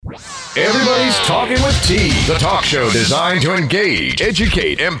Everybody's Talking with T, the talk show designed to engage,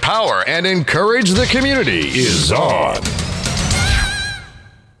 educate, empower, and encourage the community is on.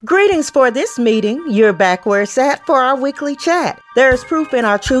 Greetings for this meeting. You're back where it's at for our weekly chat. There's proof in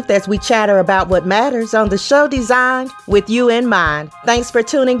our truth as we chatter about what matters on the show designed with you in mind. Thanks for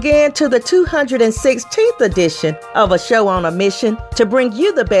tuning in to the 216th edition of A Show on a Mission to bring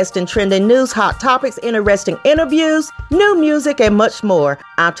you the best in trending news, hot topics, interesting interviews, new music, and much more.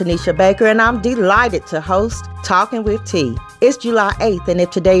 I'm Tanisha Baker, and I'm delighted to host Talking with T. It's July 8th, and if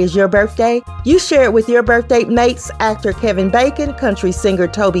today is your birthday, you share it with your birthday mates, actor Kevin Bacon, country singer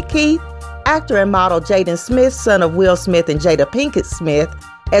Toby Keith, actor and model Jaden Smith, son of Will Smith and Jada Pinkett Smith,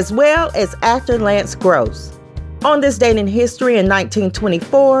 as well as actor Lance Gross. On this date in history in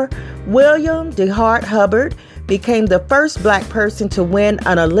 1924, William DeHart Hubbard became the first black person to win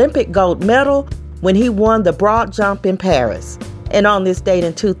an Olympic gold medal when he won the broad jump in Paris. And on this date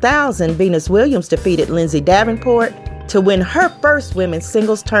in 2000, Venus Williams defeated Lindsay Davenport to win her first women's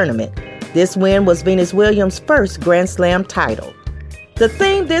singles tournament. This win was Venus Williams' first Grand Slam title. The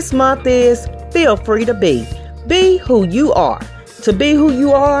theme this month is Feel Free to Be. Be who you are. To be who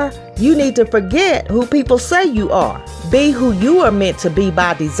you are, you need to forget who people say you are. Be who you are meant to be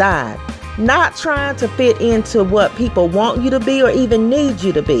by design, not trying to fit into what people want you to be or even need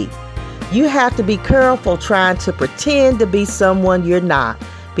you to be. You have to be careful trying to pretend to be someone you're not,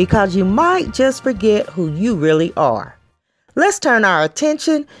 because you might just forget who you really are. Let's turn our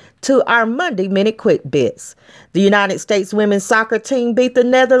attention to our Monday Minute Quick Bits. The United States women's soccer team beat the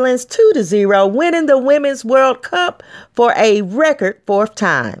Netherlands 2-0, winning the Women's World Cup for a record fourth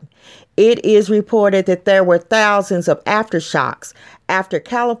time. It is reported that there were thousands of aftershocks after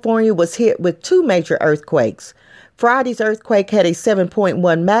California was hit with two major earthquakes. Friday's earthquake had a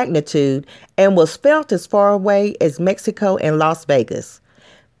 7.1 magnitude and was felt as far away as Mexico and Las Vegas.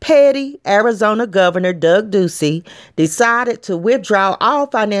 Petty Arizona Governor Doug Ducey decided to withdraw all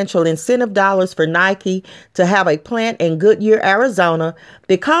financial incentive dollars for Nike to have a plant in Goodyear, Arizona,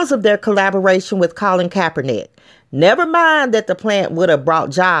 because of their collaboration with Colin Kaepernick. Never mind that the plant would have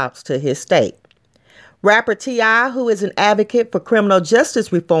brought jobs to his state. Rapper T.I., who is an advocate for criminal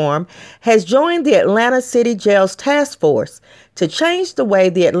justice reform, has joined the Atlanta City Jail's task force to change the way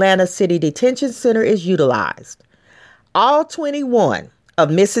the Atlanta City Detention Center is utilized. All 21 of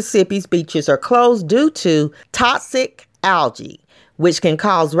Mississippi's beaches are closed due to toxic algae, which can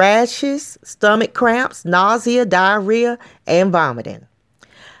cause rashes, stomach cramps, nausea, diarrhea, and vomiting.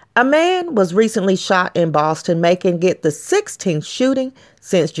 A man was recently shot in Boston, making it the 16th shooting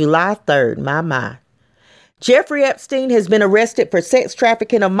since July 3rd. My. Jeffrey Epstein has been arrested for sex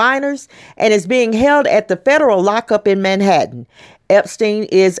trafficking of minors and is being held at the federal lockup in Manhattan. Epstein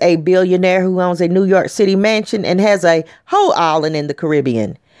is a billionaire who owns a New York City mansion and has a whole island in the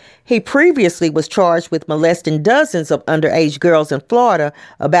Caribbean. He previously was charged with molesting dozens of underage girls in Florida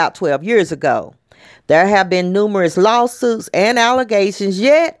about 12 years ago. There have been numerous lawsuits and allegations,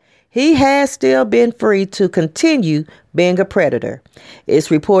 yet he has still been free to continue being a predator.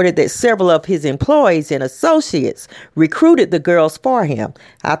 It's reported that several of his employees and associates recruited the girls for him.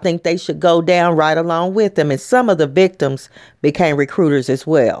 I think they should go down right along with him, and some of the victims became recruiters as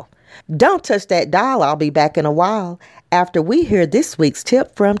well. Don't touch that dial. I'll be back in a while after we hear this week's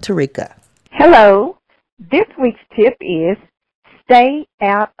tip from Tarika. Hello. This week's tip is stay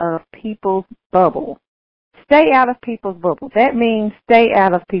out of people's bubble. Stay out of people's bubble. That means stay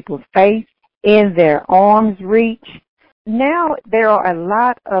out of people's face, in their arm's reach. Now there are a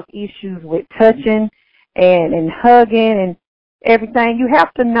lot of issues with touching and hugging and everything. You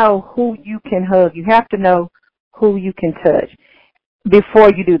have to know who you can hug. You have to know who you can touch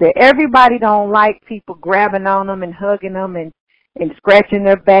before you do that. Everybody don't like people grabbing on them and hugging them and scratching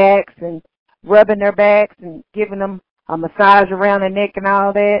their backs and rubbing their backs and giving them a massage around their neck and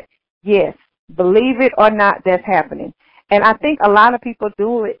all that. Yes. Believe it or not, that's happening. And I think a lot of people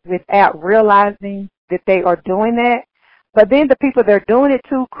do it without realizing that they are doing that. But then the people they're doing it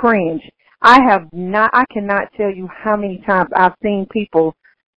to cringe. I cannot tell you how many times I've seen people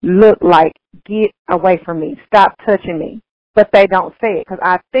look like, get away from me, stop touching me. But they don't say it because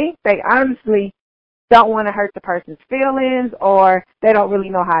I think they honestly don't want to hurt the person's feelings, or they don't really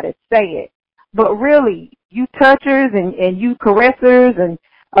know how to say it. But really, you touchers and you caressers and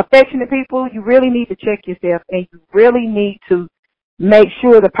affectionate people, you really need to check yourself, and you really need to make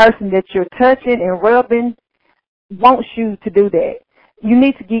sure the person that you're touching and rubbing wants you to do that. You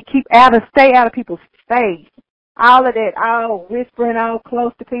need to stay out of people's face. All of that, all whispering, all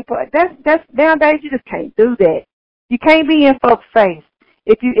close to people. That's nowadays you just can't do that. You can't be in folks' face.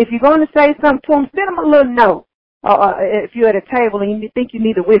 If you're going to say something to them, send them a little note. if you're at a table and you think you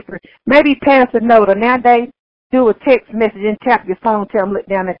need to whisper, maybe pass a note, or nowadays do a text message and tap your phone, tell them look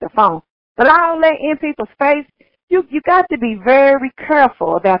down at the phone. But all that in people's face, you got to be very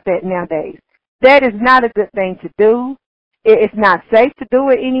careful about that nowadays. That is not a good thing to do. It's not safe to do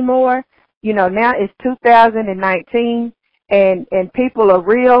it anymore. You know, now it's 2019, and people are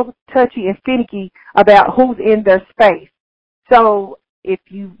real touchy and finicky about who's in their space. So if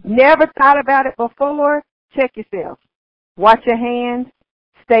you never thought about it before, check yourself. Watch your hands.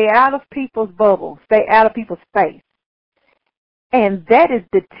 Stay out of people's bubble. Stay out of people's space. And that is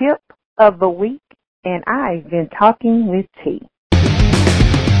the tip of the week, and I've been talking with T.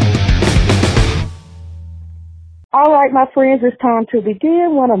 All right, my friends, it's time to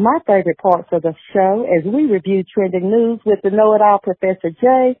begin one of my favorite parts of the show as we review trending news with the know-it-all Professor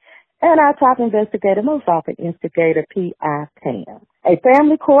J and our top investigator, most often instigator, P.I. Pam. A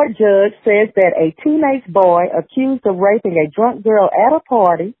family court judge says that a teenage boy accused of raping a drunk girl at a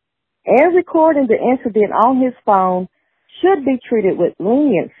party and recording the incident on his phone should be treated with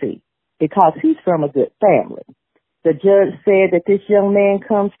leniency because he's from a good family. The judge said that this young man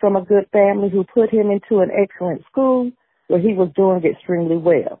comes from a good family who put him into an excellent school where he was doing extremely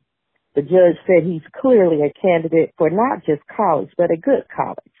well. The judge said he's clearly a candidate for not just college, but a good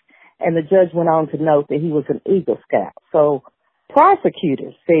college. And the judge went on to note that he was an Eagle Scout. So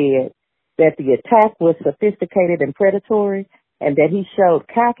prosecutors said that the attack was sophisticated and predatory and that he showed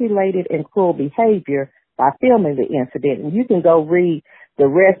calculated and cruel behavior by filming the incident. And you can go read the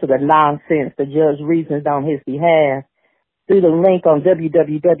rest of the nonsense the judge reasoned on his behalf through the link on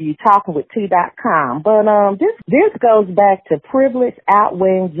www.talkingwitht.com. But this goes back to privilege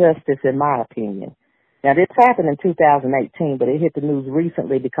outweighing justice, in my opinion. Now, this happened in 2018, but it hit the news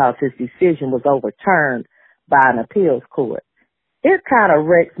recently because his decision was overturned by an appeals court. It kind of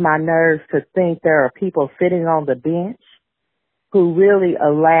wrecks my nerves to think there are people sitting on the bench who really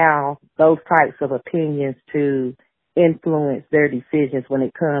allow those types of opinions to influence their decisions when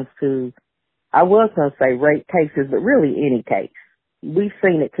it comes to, I was going to say rape cases, but really any case. We've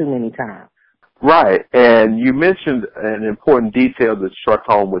seen it too many times. Right. And you mentioned an important detail that struck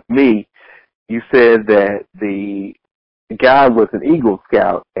home with me. You said that the guy was an Eagle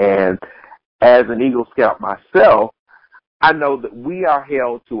Scout, and as an Eagle Scout myself, I know that we are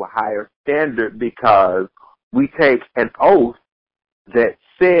held to a higher standard because we take an oath that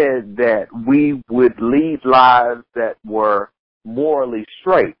said that we would lead lives that were morally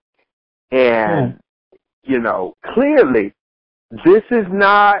straight. And, you know, clearly this is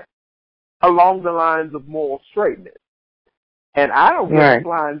not along the lines of moral straightness. And I don't get a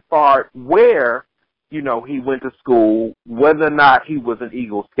flying fart where, you know, he went to school, whether or not he was an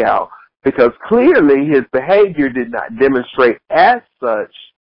Eagle Scout, because clearly his behavior did not demonstrate as such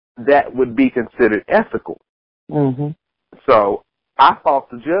that would be considered ethical. Mm-hmm. So I fault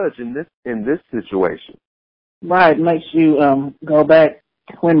the judge in this situation. Right, makes you go back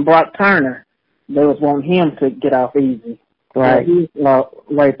when Brock Turner, they was wanting him to get off easy. Right. He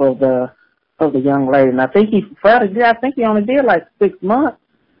rape of the young lady, and I think he only did like 6 months,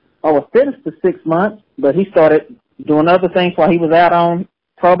 or was sentenced to 6 months, but he started doing other things while he was out on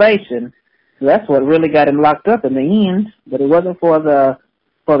probation. So that's what really got him locked up in the end, but it wasn't for the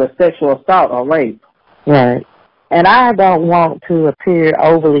sexual assault or rape. Right. And I don't want to appear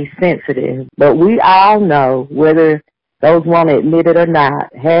overly sensitive, but we all know, whether those want to admit it or not,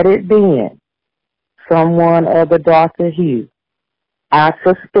 had it been someone of a darker hue, I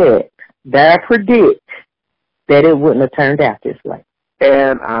suspect, that I predict, that it wouldn't have turned out this way.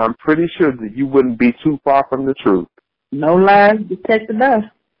 And I'm pretty sure that you wouldn't be too far from the truth. No lies detected us.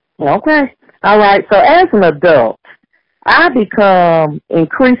 Okay. All right. So as an adult, I become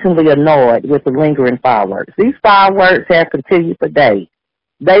increasingly annoyed with the lingering fireworks. These fireworks have continued for days.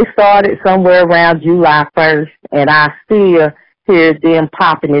 They started somewhere around July 1st, and I still hear them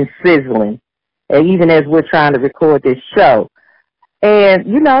popping and sizzling, even as we're trying to record this show. And,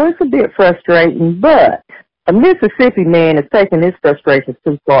 you know, it's a bit frustrating, but a Mississippi man is taking his frustrations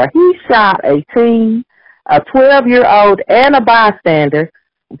too far. He shot a teen, a 12-year-old, and a bystander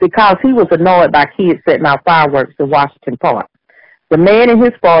because he was annoyed by kids setting off fireworks in Washington Park. The man in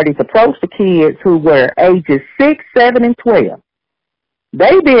his 40s approached the kids who were ages 6, 7, and 12.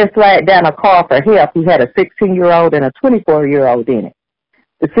 They then flagged down a car for help who had a 16-year-old and a 24-year-old in it.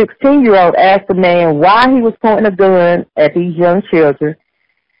 The 16-year-old asked the man why he was pointing a gun at these young children,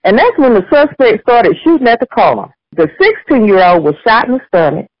 and that's when the suspect started shooting at the car. The 16-year-old was shot in the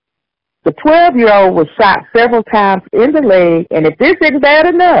stomach. The 12-year-old was shot several times in the leg, and if this isn't bad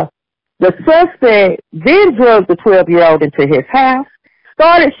enough, the suspect then drugged the 12-year-old into his house,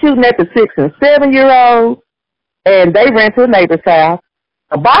 started shooting at the 6 and 7-year-olds, and they ran to a neighbor's house.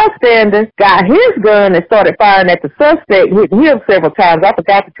 A bystander got his gun and started firing at the suspect, hitting him several times. I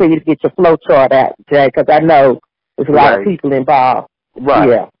forgot to tell you to get your flow chart out, Jay, because I know there's a lot of people involved. Right.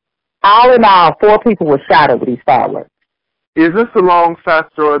 Yeah. All in all, 4 people were shot over these fireworks. Is this the long side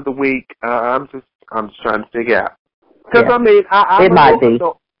story of the week? I'm just trying to figure out. Because, Yeah. I mean, It might be.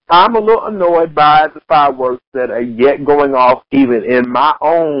 I'm a little annoyed by the fireworks that are yet going off even in my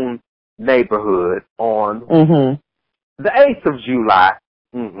own neighborhood on the 8th of July.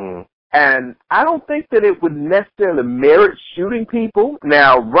 And I don't think that it would necessarily merit shooting people.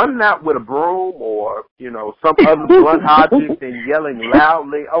 Now, running out with a broom or, some other blunt object and yelling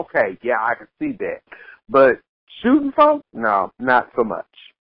loudly, okay, yeah, I can see that. But shooting folks? No, not so much.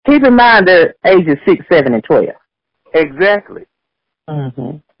 Keep in mind they're ages 6, 7, and 12. Exactly.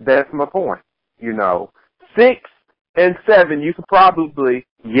 That's my point. 6 and 7, you could probably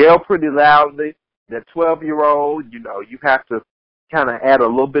yell pretty loudly. That 12-year-old, you have to kind of add a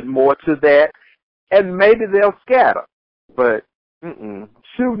little bit more to that, and maybe they'll scatter. But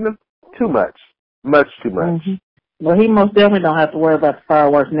shooting them, too much. Much too much. Well, he most definitely don't have to worry about the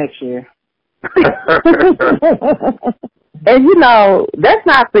fireworks next year. And, that's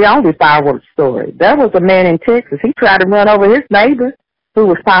not the only fireworks story. There was a man in Texas. He tried to run over his neighbor who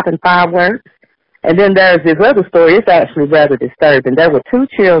was popping fireworks. And then there's this other story. It's actually rather disturbing. There were 2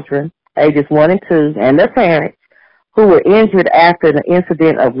 children, ages 1 and 2, and their parents, who were injured after an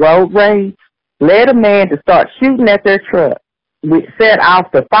incident of road rage, led a man to start shooting at their truck, which set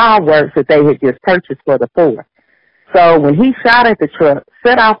off the fireworks that they had just purchased for the 4. So when he shot at the truck,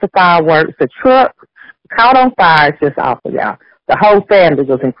 set off the fireworks, the truck caught on fire. It's just awful, y'all. The whole family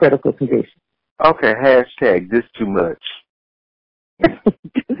was in critical condition. Okay, hashtag this too much.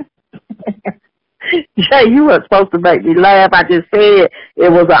 Jay, you weren't supposed to make me laugh. I just said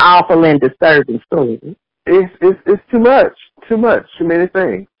it was an awful and disturbing story. It's too much. Too much. Too many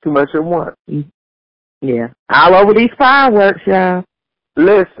things. Too much at once. Yeah. All over these fireworks, y'all.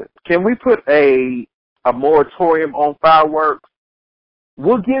 Listen, can we put a moratorium on fireworks?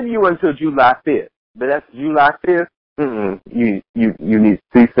 We'll give you until July 5th. But that's July 5th. You need to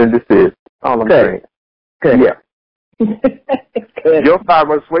cease and desist. All I'm saying. Good. Yeah. Your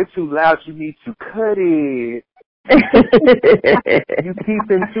fireworks way too loud. You need to cut it. You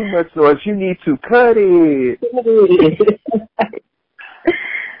keeping too much noise. You need to cut it.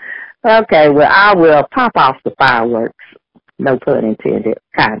 Okay, well, I will pop off the fireworks. No pun intended,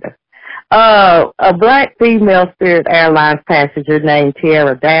 kind of. A black female Spirit Airlines passenger named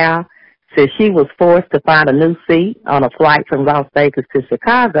Tiara Dow said she was forced to find a new seat on a flight from Las Vegas to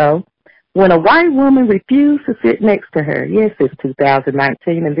Chicago when a white woman refused to sit next to her. Yes, it's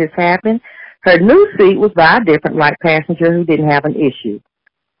 2019 and this happened. Her new seat was by a different white passenger who didn't have an issue.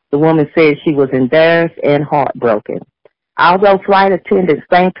 The woman said she was embarrassed and heartbroken. Although flight attendants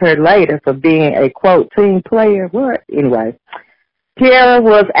thanked her later for being a, quote, team player, anyway, Tiara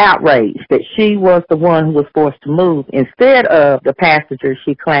was outraged that she was the one who was forced to move instead of the passenger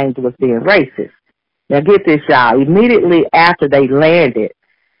she claimed was being racist. Now get this, y'all. Immediately after they landed,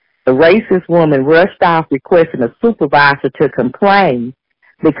 the racist woman rushed off requesting a supervisor to complain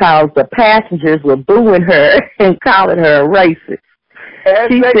because the passengers were booing her and calling her a racist.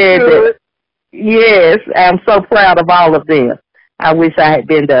 She said that, yes, I'm so proud of all of them. I wish I had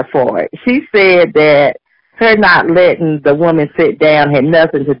been there for it. She said that her not letting the woman sit down had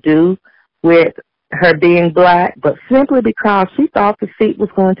nothing to do with her being black, but simply because she thought the seat was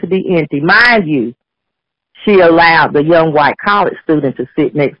going to be empty. Mind you, she allowed the young white college student to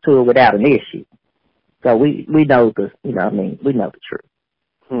sit next to her without an issue. So we know the, we know the truth.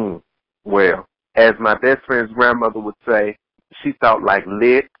 Well, as my best friend's grandmother would say, she thought like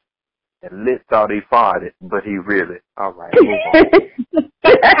Lit, and Lit thought he farted, but he really. All right, move on.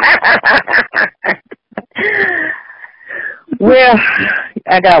 Well,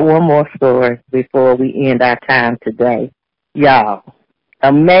 I got one more story before we end our time today. Y'all,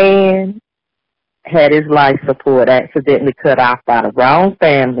 a man had his life support accidentally cut off by the wrong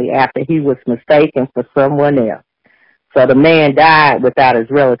family after he was mistaken for someone else. So the man died without his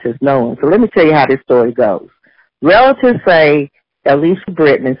relatives knowing. So let me tell you how this story goes. Relatives say Alicia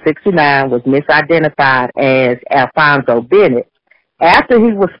Britman, 69, was misidentified as Alfonso Bennett after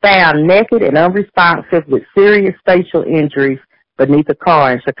he was found naked and unresponsive with serious facial injuries beneath a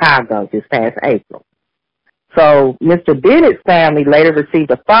car in Chicago this past April. So Mr. Bennett's family later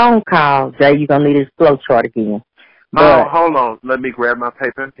received a phone call. Jay, you're going to need his flow chart again. But, hold on. Let me grab my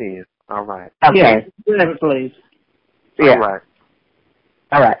paper and pen. All right. Okay. Yes, please. Yeah.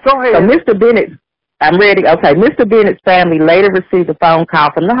 All right. Go ahead. So Mr. Bennett, I'm ready. Okay. Mr. Bennett's family later received a phone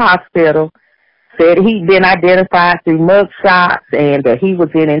call from the hospital said he'd been identified through mug shots and that he was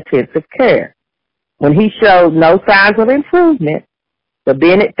in intensive care. When he showed no signs of improvement, the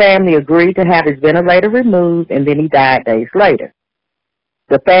Bennett family agreed to have his ventilator removed, and then he died days later.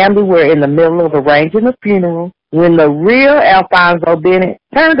 The family were in the middle of arranging a funeral when the real Alfonso Bennett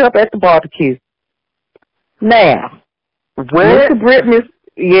turned up at the barbecue. Now, Mr. Britton,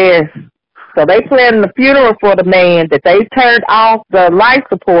 yes. So they planned the funeral for the man that they turned off the life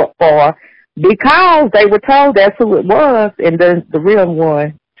support for because they were told that's who it was, and then the real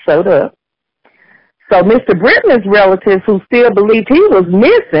one showed up. So Mr. Britton's relatives, who still believed he was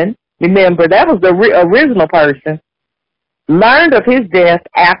missing, remember, that was the original person, learned of his death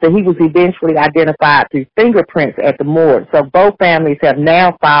after he was eventually identified through fingerprints at the morgue. So both families have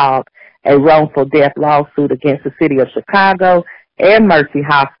now filed a wrongful death lawsuit against the city of Chicago and Mercy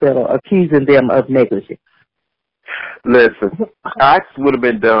Hospital, accusing them of negligence. Listen, Ox would have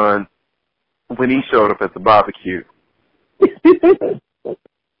been done when he showed up at the barbecue.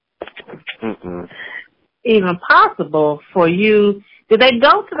 Even possible for you. Did they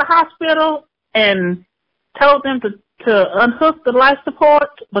go to the hospital and told them to unhook the life support?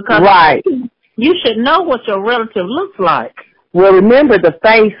 Because right. You should know what your relative looks like. Well, remember, the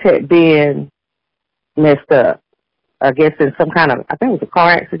face had been messed up, I guess, in some kind of, I think it was a car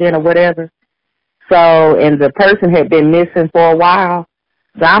accident or whatever. So, and the person had been missing for a while.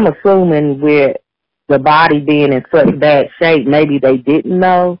 So I'm assuming with the body being in such bad shape, maybe they didn't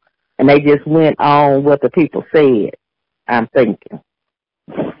know, and they just went on what the people said, I'm thinking.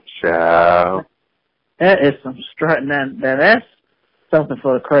 Child. That is some strut. That's something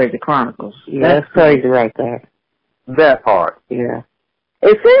for the Crazy Chronicles. Yeah, that's crazy right there. That part. Yeah.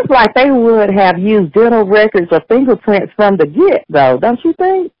 It seems like they would have used dental records or fingerprints from the get, though, don't you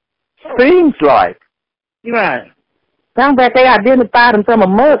think? Seems like. You're right. Sounds like they identified him from a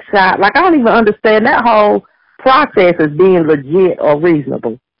mug shot. Like, I don't even understand that whole process as being legit or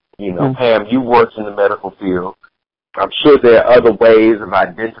reasonable. You know, Pam, you worked in the medical field. I'm sure there are other ways of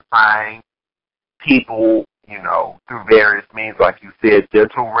identifying people, you know, through various means, like you said,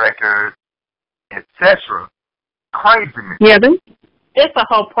 dental records, etc. Craziness. Yeah, it's a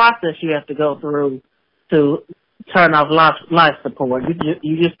whole process you have to go through to turn off life support.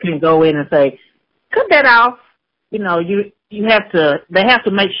 You just can't go in and say, cut that off. You know, you have to. They have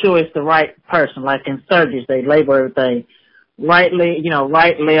to make sure it's the right person. Like in surgeries, they label everything right,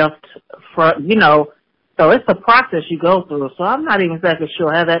 left, front. You know, so it's a process you go through. So I'm not even exactly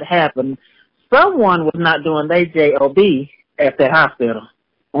sure how that happened. Someone was not doing their job at that hospital.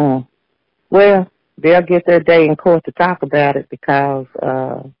 Well, they'll get their day in court to talk about it because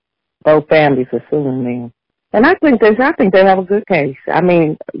both families are suing them. And I think they have a good case. I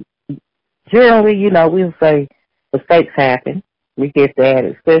mean, generally, you know, we'll say mistakes happen. We get that,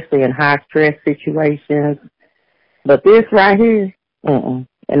 especially in high stress situations. But this right here, and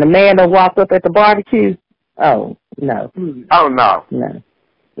the man that walked up at the barbecue, oh no. Oh no.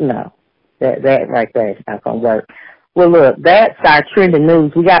 No. That right there is not gonna work. Well, look, that's our trending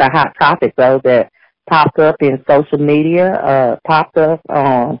news. We got a hot topic though that popped up in social media, popped up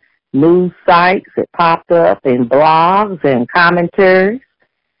on news sites, it popped up in blogs and commentaries.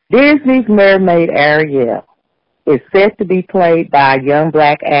 Disney's Mermaid Ariel is set to be played by a young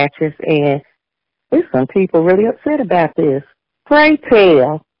black actress, and there's some people really upset about this. Pray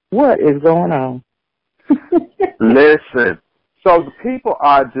tell, what is going on? Listen, so the people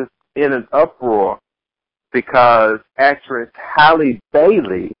are just in an uproar because actress Halle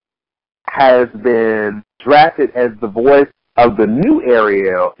Bailey has been drafted as the voice of the new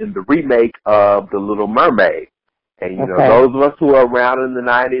Ariel in the remake of The Little Mermaid. And, you know, those of us who are around in the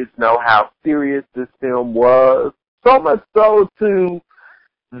 90s know how serious this film was. So much so, too,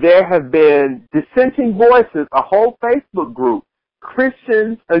 there have been dissenting voices, a whole Facebook group,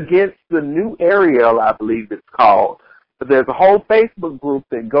 Christians Against the New Ariel, I believe it's called. But there's a whole Facebook group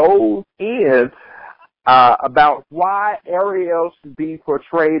that goes in about why Ariel should be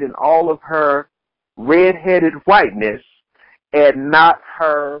portrayed in all of her red-headed whiteness and not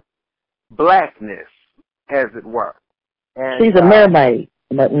her blackness, as it were. And, she's a mermaid,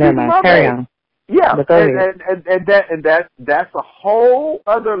 but never mind. Carry on. Yeah, and that's a whole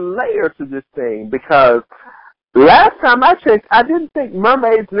other layer to this thing, because last time I checked, I didn't think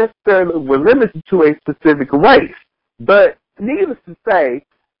mermaids necessarily were limited to a specific race. But needless to say,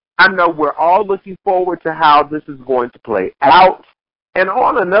 I know we're all looking forward to how this is going to play out. And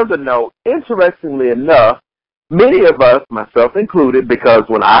on another note, interestingly enough, many of us, myself included, because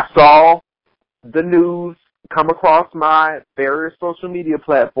when I saw the news come across my various social media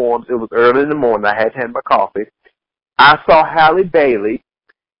platforms, it was early in the morning, I had had my coffee, I saw Halle Bailey,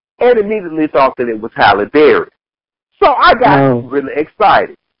 and immediately thought that it was Halle Berry. So I got really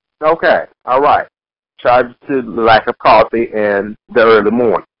excited. Okay, all right. Charged to the lack of coffee and the early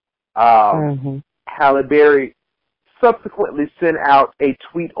morning. Halle Berry subsequently sent out a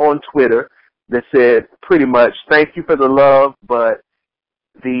tweet on Twitter that said pretty much, thank you for the love, but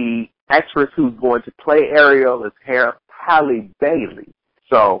the actress who's going to play Ariel is Halle Bailey.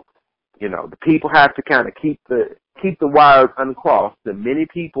 So, you know, the people have to kind of keep the wires uncrossed, and many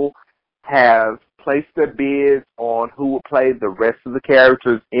people have placed their bids on who will play the rest of the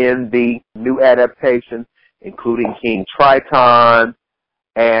characters in the new adaptation, including King Triton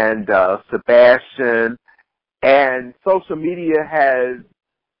and Sebastian. And social media has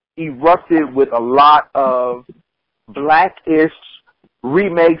erupted with a lot of Black-ish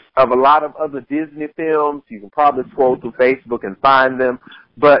remakes of a lot of other Disney films. You can probably scroll through Facebook and find them.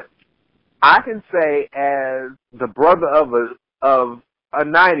 But I can say, as the brother of a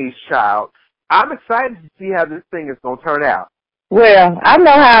 90s child, I'm excited to see how this thing is going to turn out. Well, I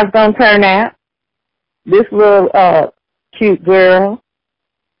know how it's going to turn out. This little cute girl,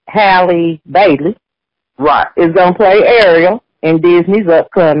 Halle Bailey, right, is going to play Ariel in Disney's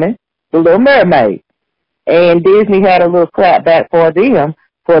upcoming The Little Mermaid. And Disney had a little clap back for them,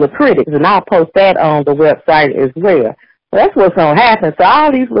 for the critics, and I'll post that on the website as well. That's what's going to happen. So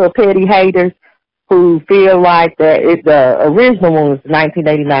all these little petty haters who feel like that the original one was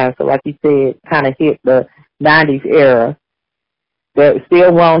 1989, so like you said, kind of hit the 90s era, that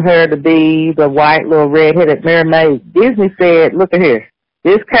still want her to be the white little red-headed mermaid. Disney said, look at here,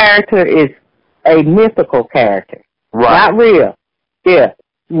 this character is a mythical character, not real. Yeah,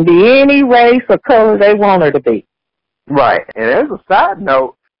 be any race or color they want her to be. Right, and as a side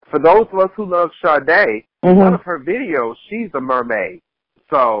note, for those of us who love Sade, one of her videos, she's a mermaid.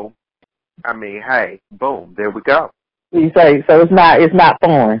 So, I mean, hey, boom, there we go. You say, so it's not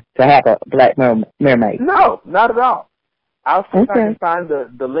foreign to have a black mermaid? No, not at all. I'll see if I can find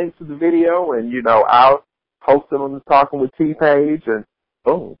the link to the video, and, you know, I'll post it on the Talking with T page, and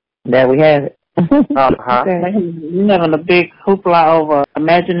boom. There we have it. You're having a big hoopla over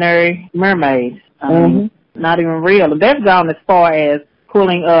imaginary mermaids. Not even real. And they've gone as far as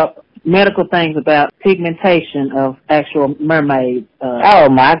pulling up medical things about pigmentation of actual mermaids. Oh,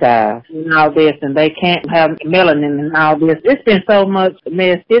 my gosh. And all this, and they can't have melanin and all this. It's been so much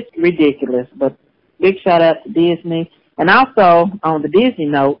mess. It's ridiculous. But big shout out to Disney. And also, on the Disney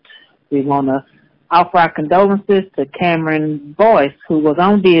note, we want to offer our condolences to Cameron Boyce, who was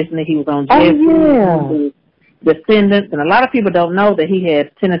on Disney. He was on Jesse, Descendants, and a lot of people don't know that he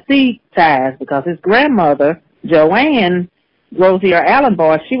had Tennessee ties because his grandmother, Joanne Rozier Allen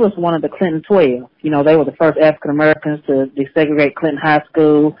Boyce, she was one of the Clinton 12. You know, they were the first African Americans to desegregate Clinton High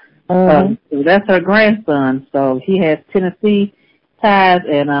School. So that's her grandson. So he has Tennessee ties,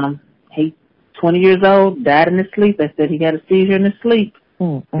 and he 20 years old, died in his sleep. They said he had a seizure in his sleep.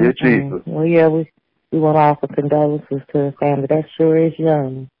 Dear Jesus. Well, yeah, we want to offer condolences to the family. That sure is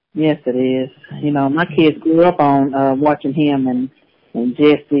young. Yes, it is. You know, my kids grew up on watching him and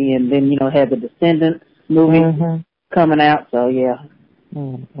Jesse, and then, you know, had the Descendants movie coming out, so yeah.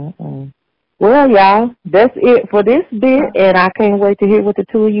 Well, y'all, that's it for this bit, and I can't wait to hear what the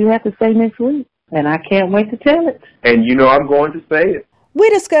two of you have to say next week. And I can't wait to tell it. And you know I'm going to say it. We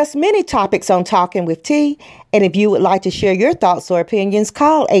discuss many topics on Talking with T, and if you would like to share your thoughts or opinions,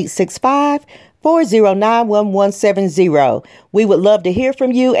 call 865-409-1170. We would love to hear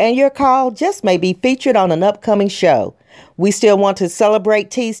from you, and your call just may be featured on an upcoming show. We still want to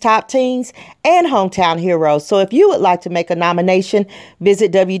celebrate T's Top Teens and Hometown Heroes, so if you would like to make a nomination,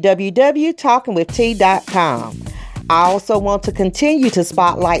 visit www.talkingwitht.com. I also want to continue to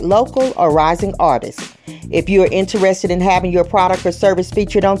spotlight local or rising artists. If you are interested in having your product or service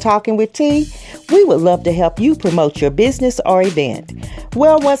featured on Talking with T, we would love to help you promote your business or event.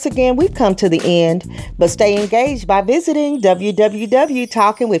 Well, once again, we've come to the end, but stay engaged by visiting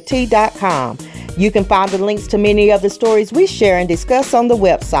www.talkingwitht.com. You can find the links to many of the stories we share and discuss on the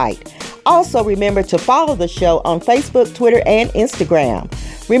website. Also, remember to follow the show on Facebook, Twitter, and Instagram.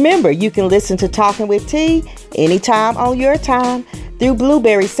 Remember, you can listen to Talking with T anytime on your time through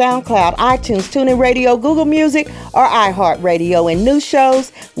Blueberry, SoundCloud, iTunes, TuneIn Radio, Google Music, or iHeartRadio, and new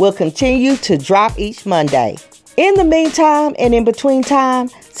shows will continue to drop each Monday. In the meantime and in between time,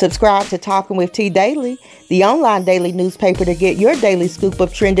 subscribe to Talking with T Daily, the online daily newspaper, to get your daily scoop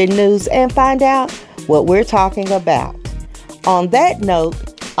of trending news and find out what we're talking about. On that note,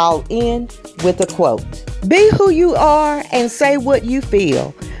 I'll end with a quote. Be who you are and say what you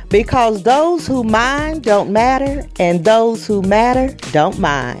feel, because those who mind don't matter and those who matter don't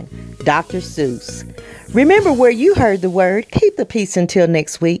mind. Dr. Seuss. Remember where you heard the word. Keep the peace until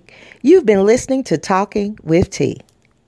next week. You've been listening to Talking with T.